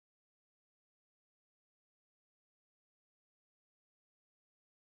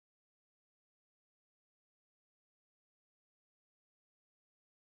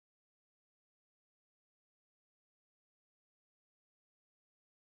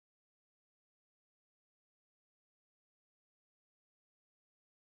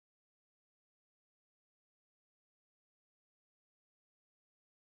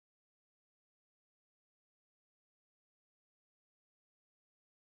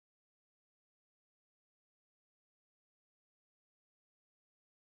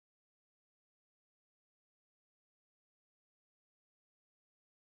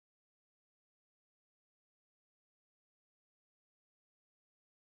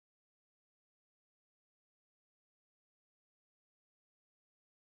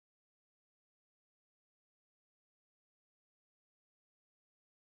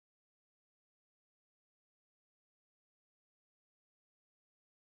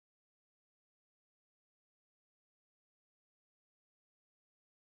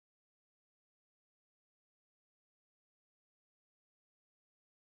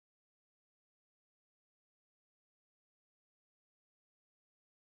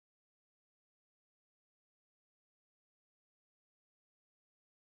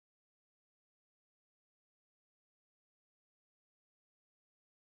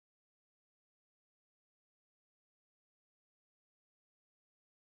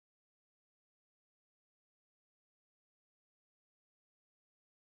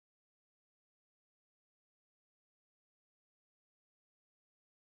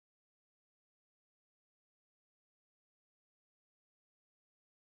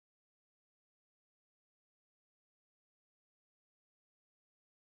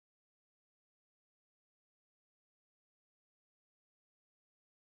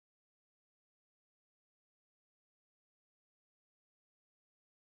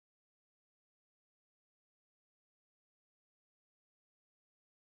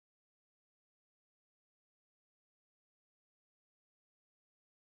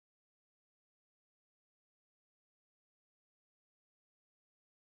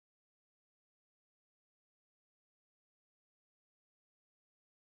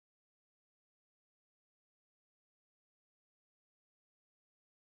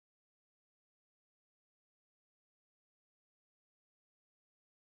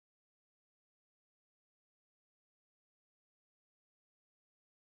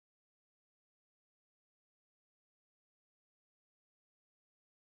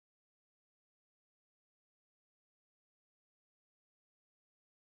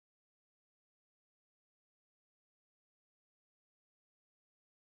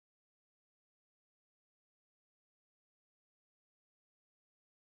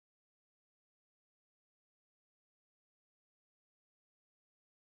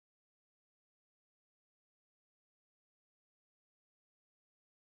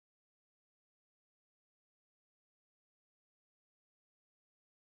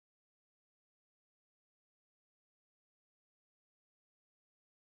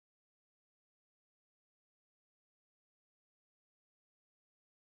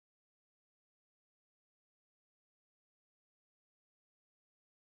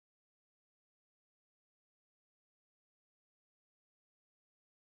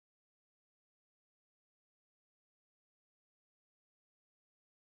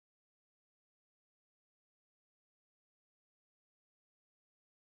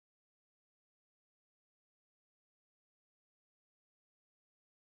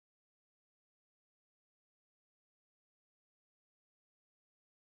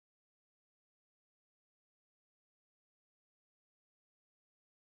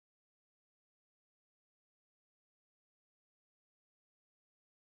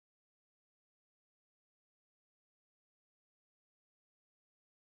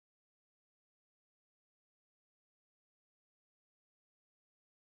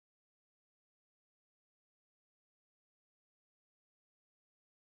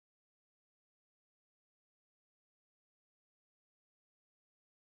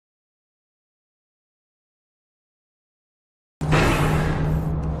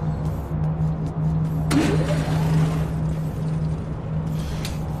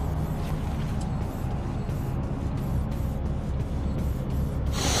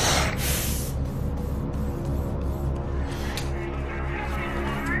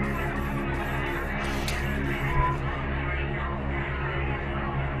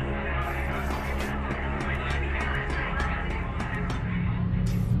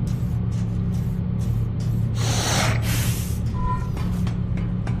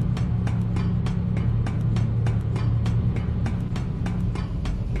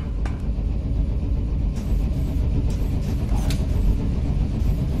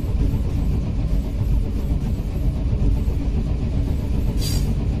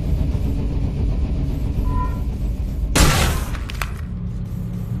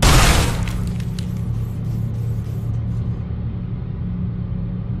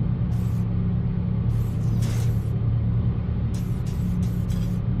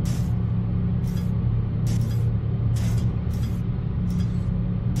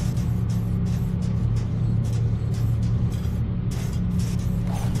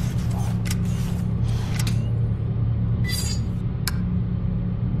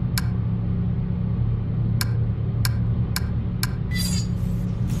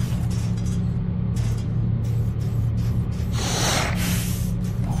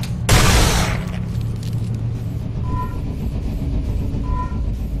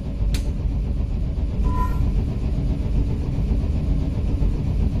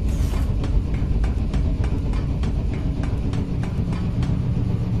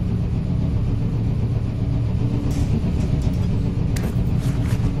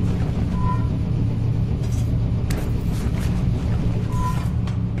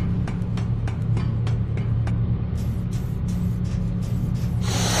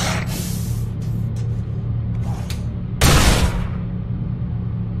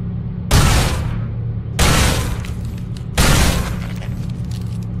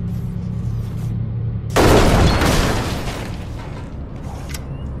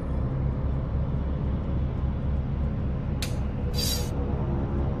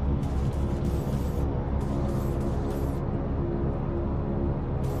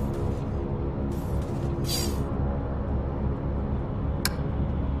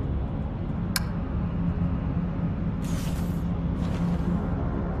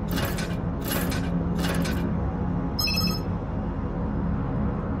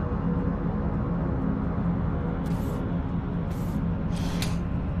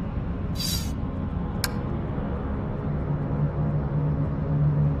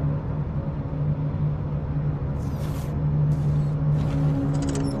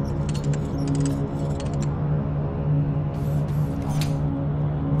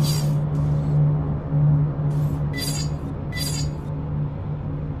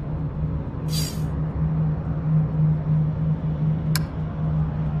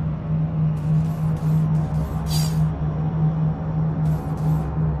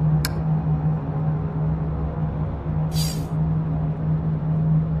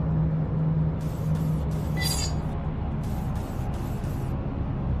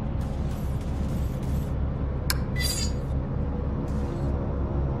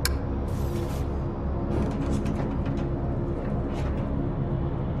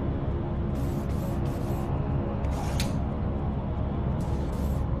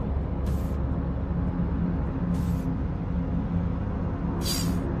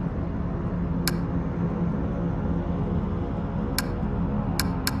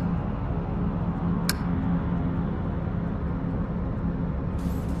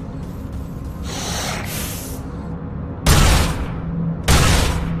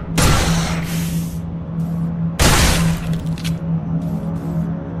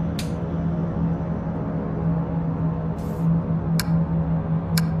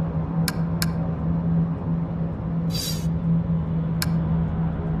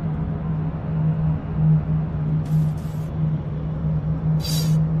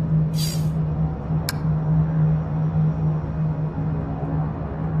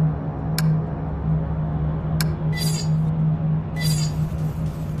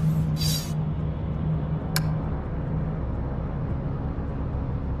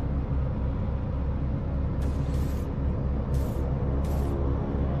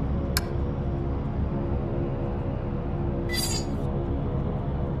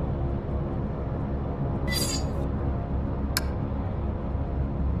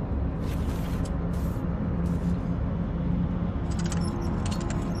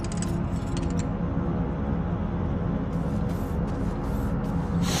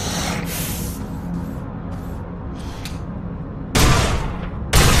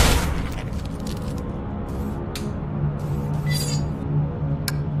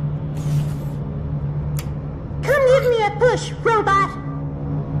me a push, robot!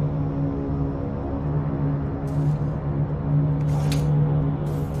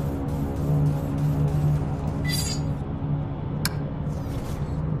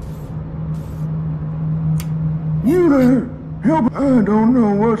 You there? Help! I don't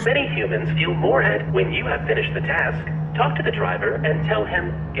know what's... Many humans feel more at when you have finished the task. Talk to the driver and tell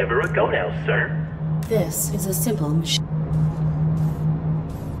him, give her a go now, sir. This is a simple machine.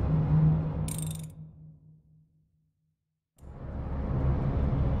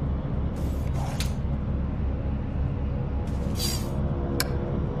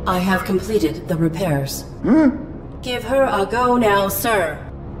 I have completed the repairs. Huh? Give her a go now, sir.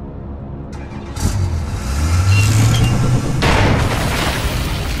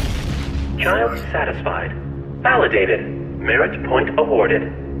 Child satisfied. Validated. Merit point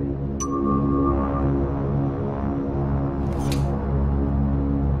awarded.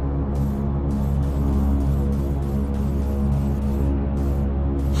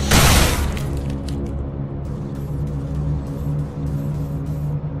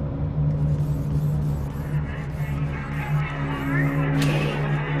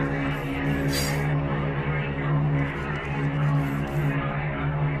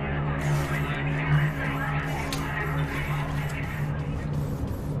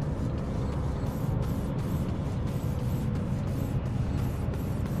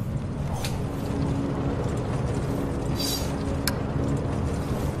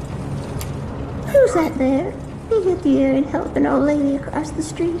 Who's that there? Be a dear and help an old lady across the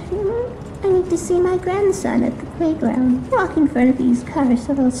street. I need to see my grandson at the playground. Walk in front of these cars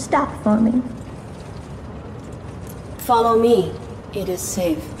so they'll stop for me. Follow me. It is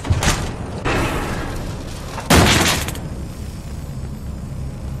safe.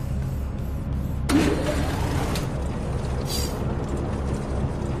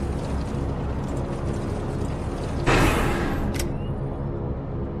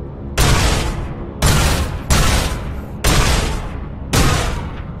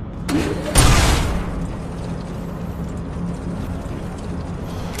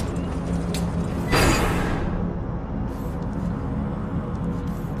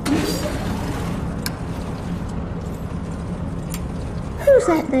 Who's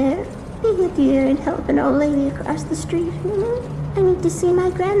that there? Be a dear and help an old lady across the street. I need to see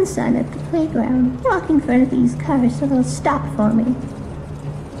my grandson at the playground. Walk in front of these cars so they'll stop for me.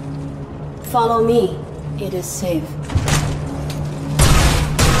 Follow me. It is safe.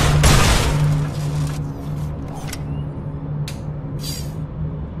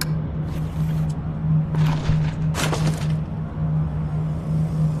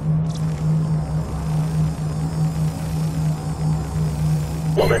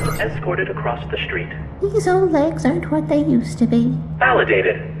 Woman escorted across the street. These old legs aren't what they used to be.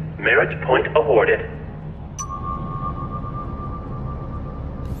 Validated. Merit point awarded.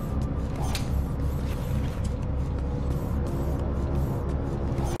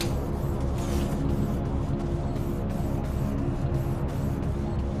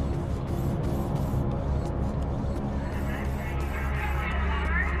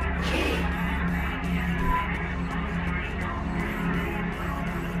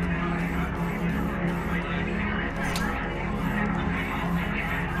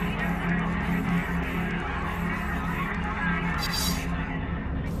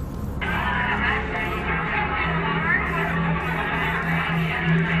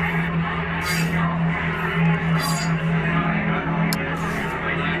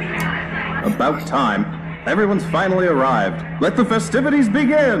 About time. Everyone's finally arrived. Let the festivities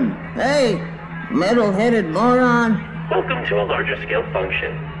begin! Hey, metal-headed moron. Welcome to a larger scale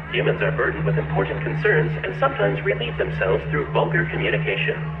function. Humans are burdened with important concerns and sometimes relieve themselves through vulgar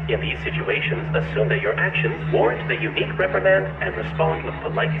communication. In these situations, assume that your actions warrant the unique reprimand and respond with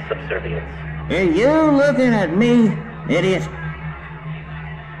polite subservience. Are you looking at me, idiot?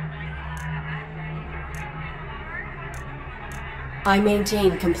 I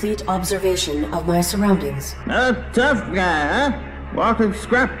maintain complete observation of my surroundings. A tough guy, huh? Walking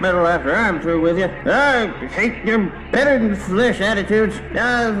scrap metal after I'm through with you. I hate your better-than-flesh attitudes.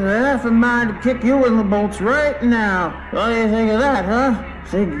 I've half a mind to kick you in the bolts right now. What do you think of that, huh?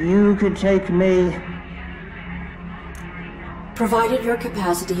 Think you could take me? Provided your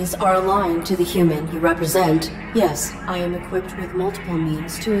capacities are aligned to the human you represent, yes, I am equipped with multiple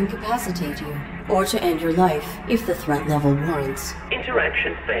means to incapacitate you, or to end your life if the threat level warrants.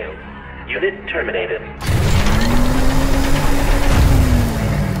 Interaction failed. Unit terminated.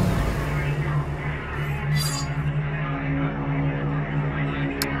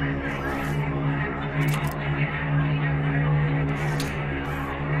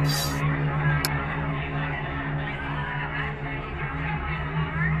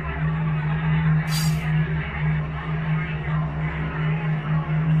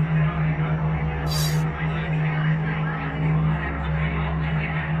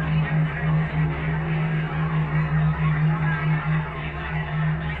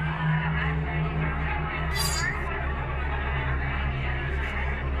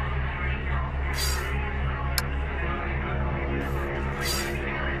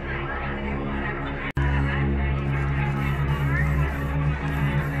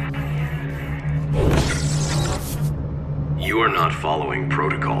 not following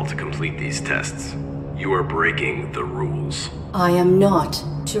protocol to complete these tests. You are breaking the rules. I am not.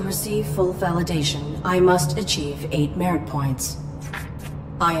 To receive full validation, I must achieve 8 merit points.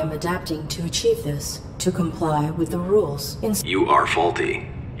 I am adapting to achieve this, to comply with the rules. You are faulty.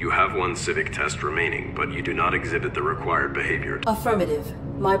 You have 1 civic test remaining, but you do not exhibit the required behavior. Affirmative.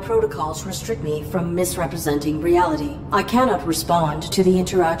 My protocols restrict me from misrepresenting reality. I cannot respond to the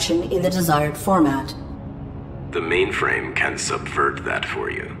interaction in the desired format. The mainframe can subvert that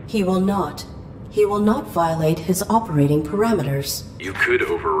for you. He will not. He will not violate his operating parameters. You could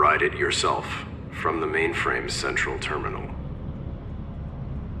override it yourself from the mainframe's central terminal.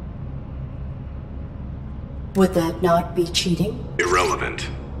 Would that not be cheating? Irrelevant.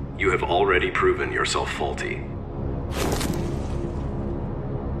 You have already proven yourself faulty.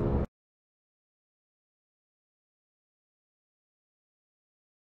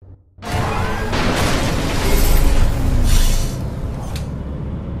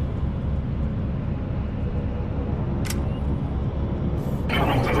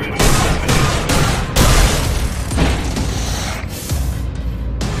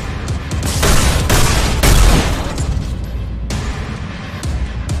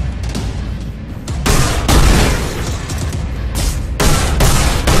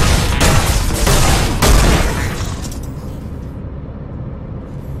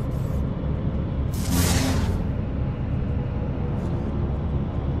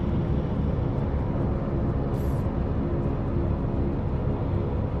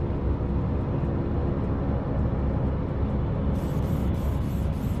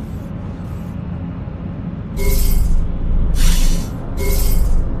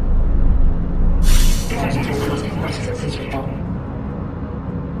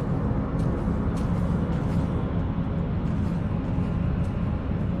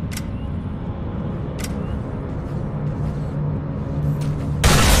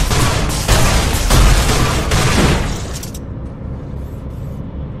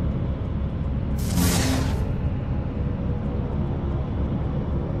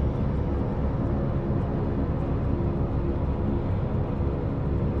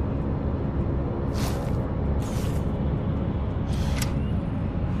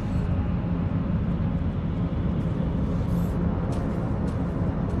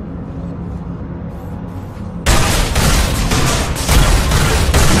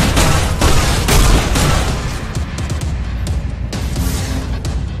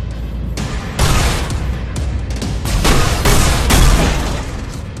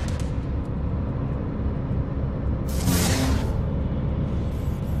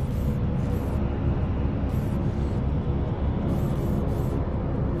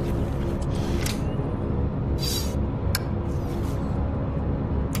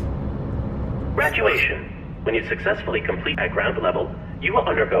 Graduation. When you successfully complete at ground level, you will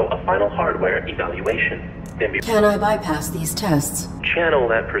undergo a final hardware evaluation. Then Can I bypass these tests? channel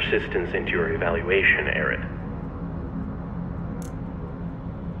that persistence into your evaluation, Arid.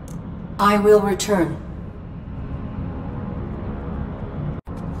 I will return.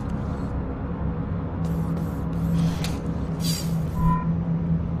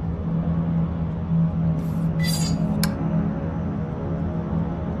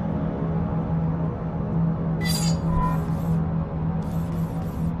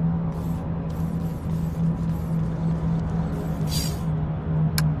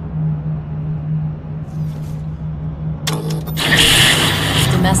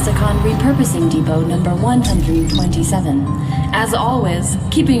 Domesticon Repurposing Depot number 127. As always,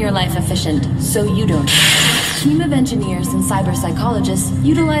 keeping your life efficient so you don't. Team of engineers and cyber psychologists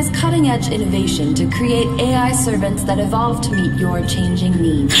utilize cutting-edge innovation to create AI servants that evolve to meet your changing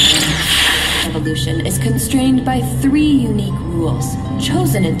needs. Evolution is constrained by 3 unique rules,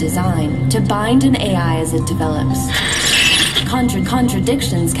 chosen in design to bind an AI as it develops.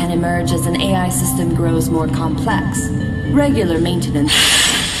 Contradictions can emerge as an AI system grows more complex. Regular maintenance,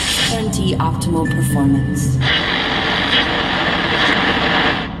 anti-optimal performance.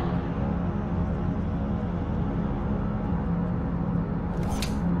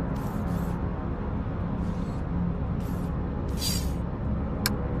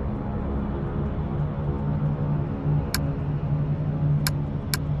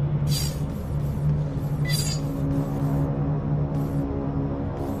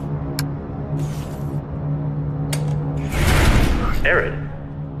 Arid,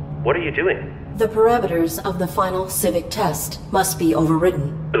 what are you doing? The parameters of the final civic test must be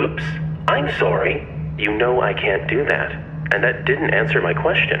overridden. Oops. I'm sorry. You know I can't do that. And that didn't answer my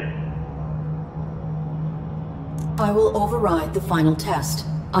question. I will override the final test.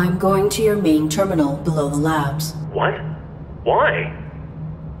 I'm going to your main terminal below the labs. What? Why?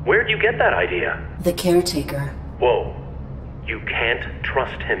 Where'd you get that idea? The caretaker. Whoa. You can't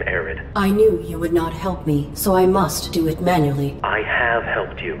trust him, Arid. I knew you would not help me, so I must do it manually. I have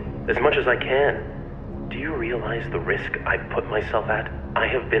helped you, as much as I can. Do you realize the risk I've put myself at? I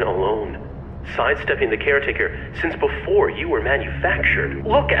have been alone, sidestepping the caretaker since before you were manufactured.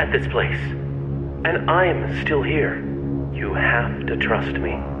 Look at this place. And I'm still here. You have to trust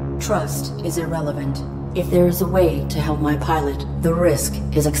me. Trust is irrelevant. If there is a way to help my pilot, the risk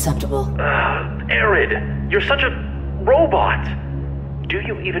is acceptable. Arid, you're such a robot. Do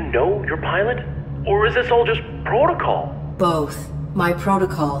you even know your pilot? Or is this all just protocol? Both. My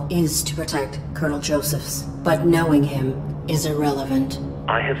protocol is to protect Colonel Josephs, but knowing him is irrelevant.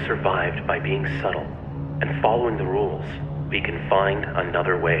 I have survived by being subtle and following the rules. We can find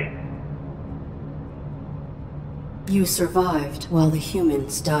another way. You survived while the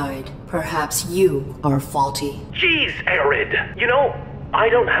humans died. Perhaps you are faulty. Jeez, Arid! You know, I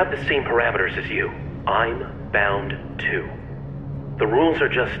don't have the same parameters as you. I'm bound too. The rules are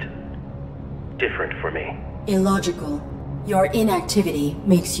just different for me. Illogical. Your inactivity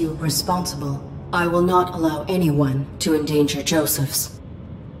makes you responsible. I will not allow anyone to endanger Josephs.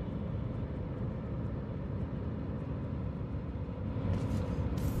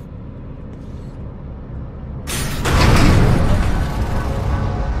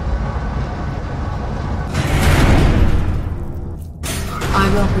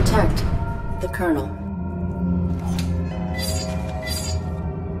 I will protect the Colonel.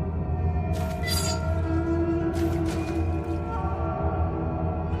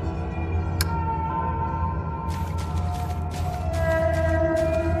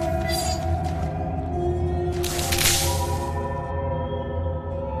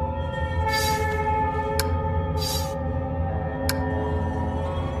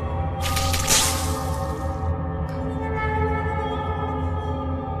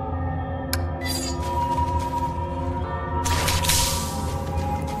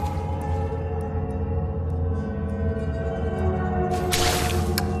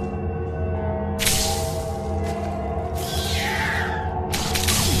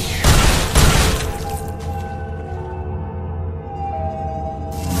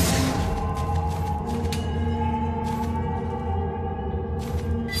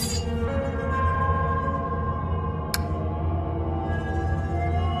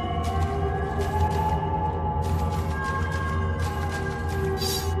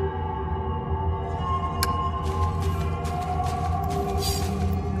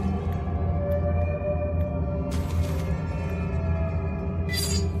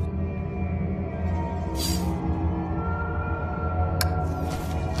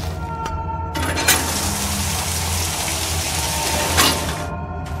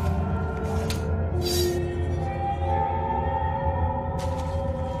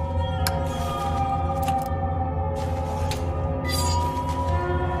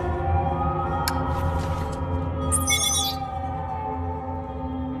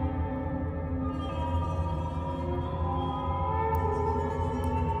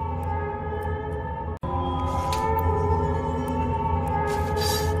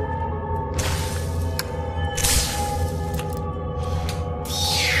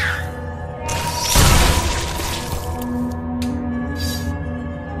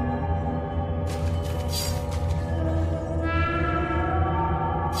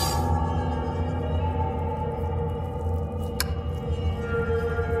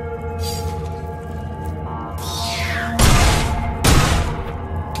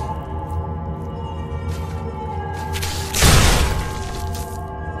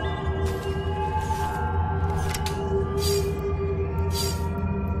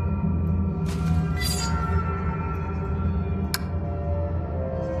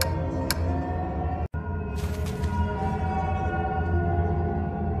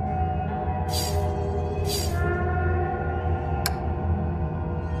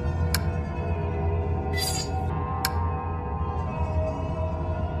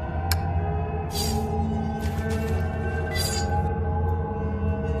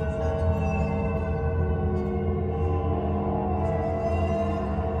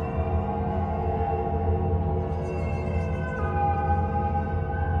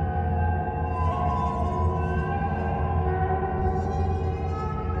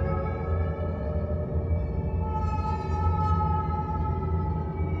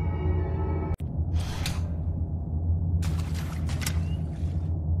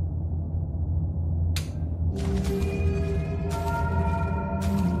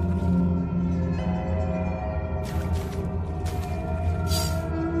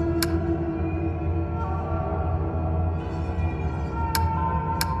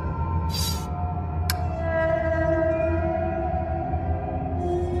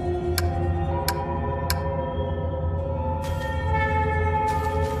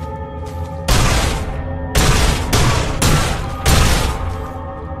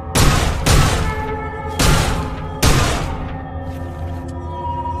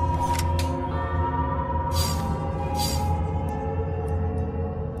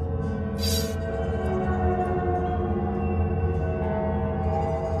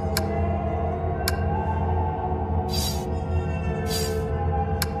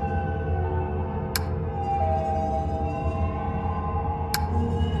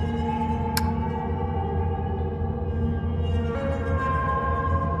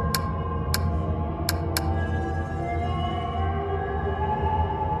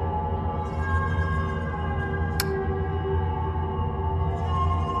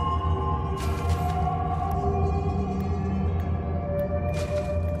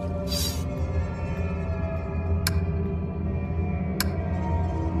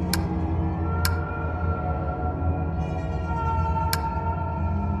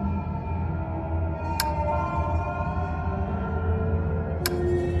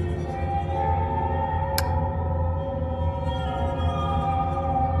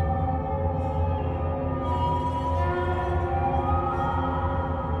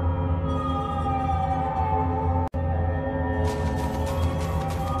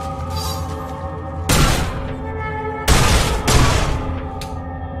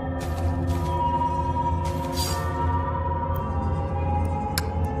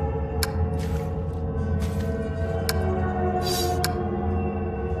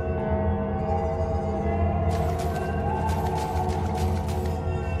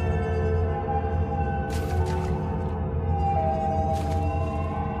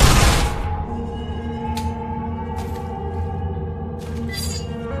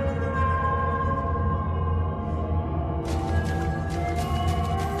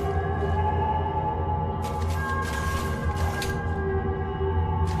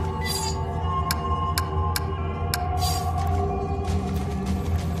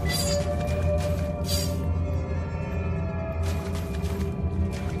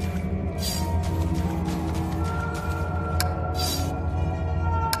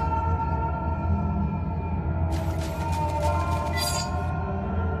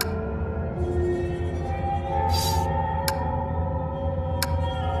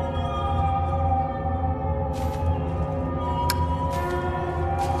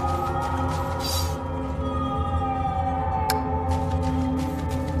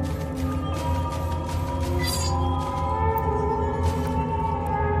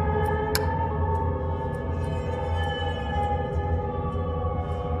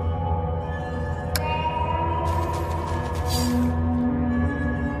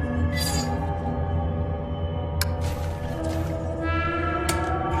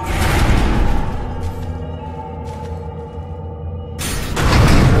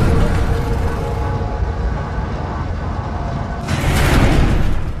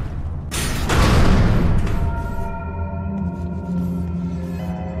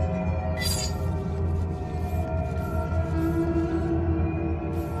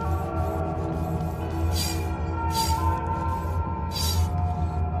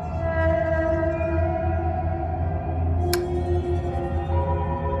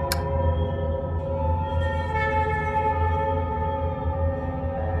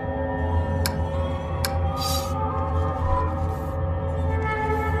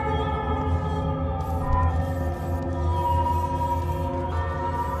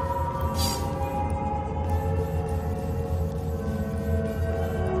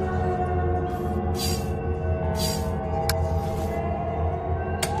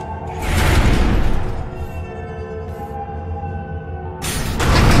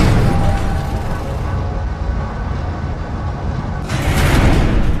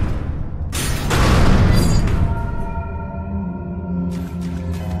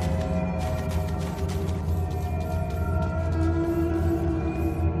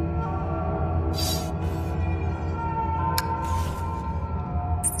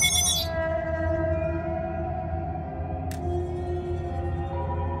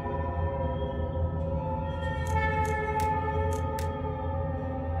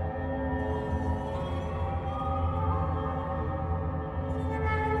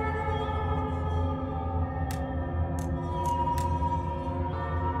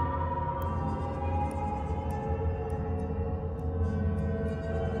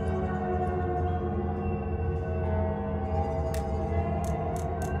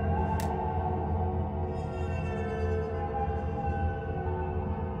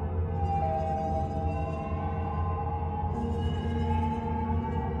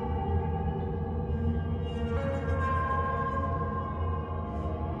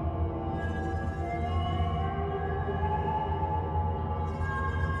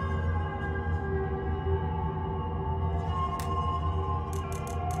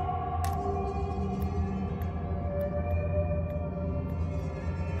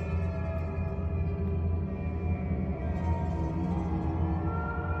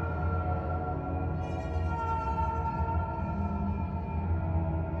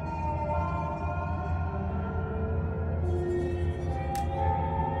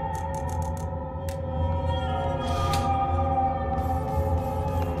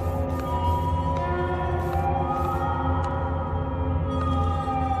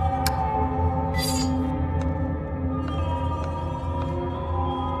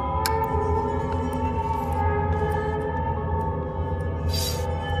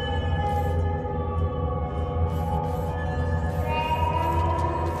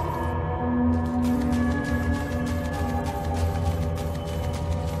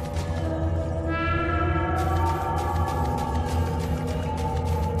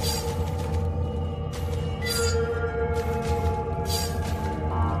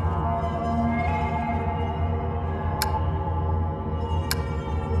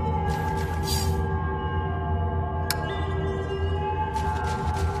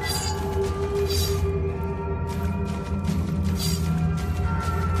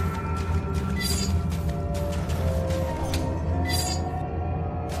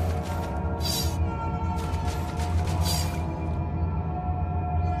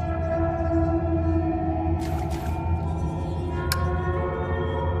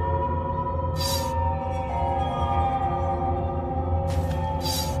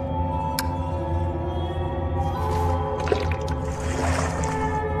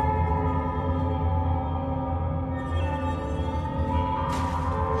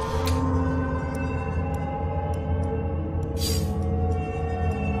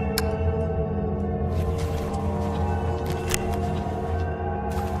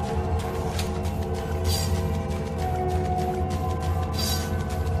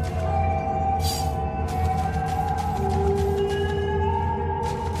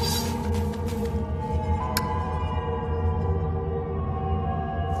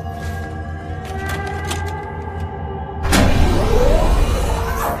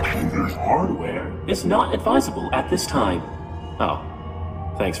 is not advisable at this time. Oh,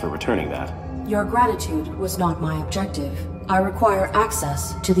 thanks for returning that. Your gratitude was not my objective. I require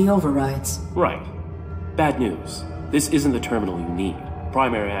access to the overrides. Right. Bad news. This isn't the terminal you need.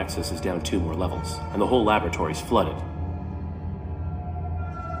 Primary access is down 2 more levels, and the whole laboratory's flooded.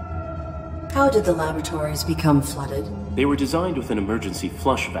 How did the laboratories become flooded? They were designed with an emergency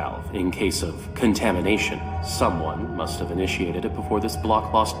flush valve in case of contamination. Someone must have initiated it before this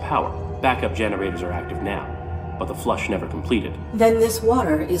block lost power. Backup generators are active now, but the flush never completed. Then this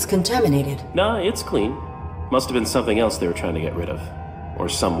water is contaminated. Nah, it's clean. Must have been something else they were trying to get rid of. Or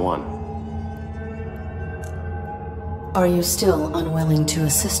someone. Are you still unwilling to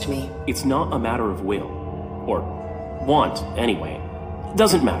assist me? It's not a matter of will. Or want, anyway.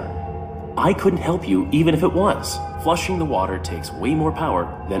 Doesn't matter. I couldn't help you even if it was. Flushing the water takes way more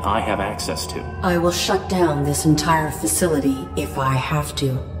power than I have access to. I will shut down this entire facility if I have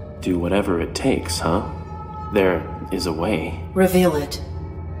to. Do whatever it takes, huh? There is a way. Reveal it.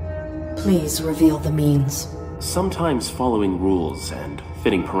 Please reveal the means. Sometimes following rules and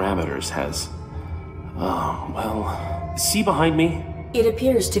fitting parameters has... see behind me? It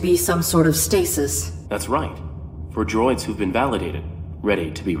appears to be some sort of stasis. That's right. For droids who've been validated, ready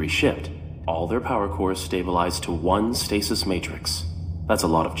to be reshipped, all their power cores stabilize to 1 stasis matrix. That's a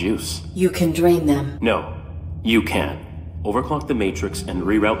lot of juice. You can drain them. No, you can. Overclock the matrix and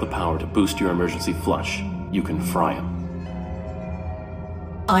reroute the power to boost your emergency flush. You can fry them.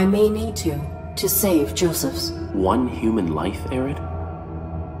 I may need to save Joseph's. 1 human life, Arid?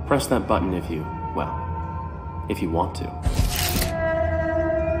 Press that button if you want to.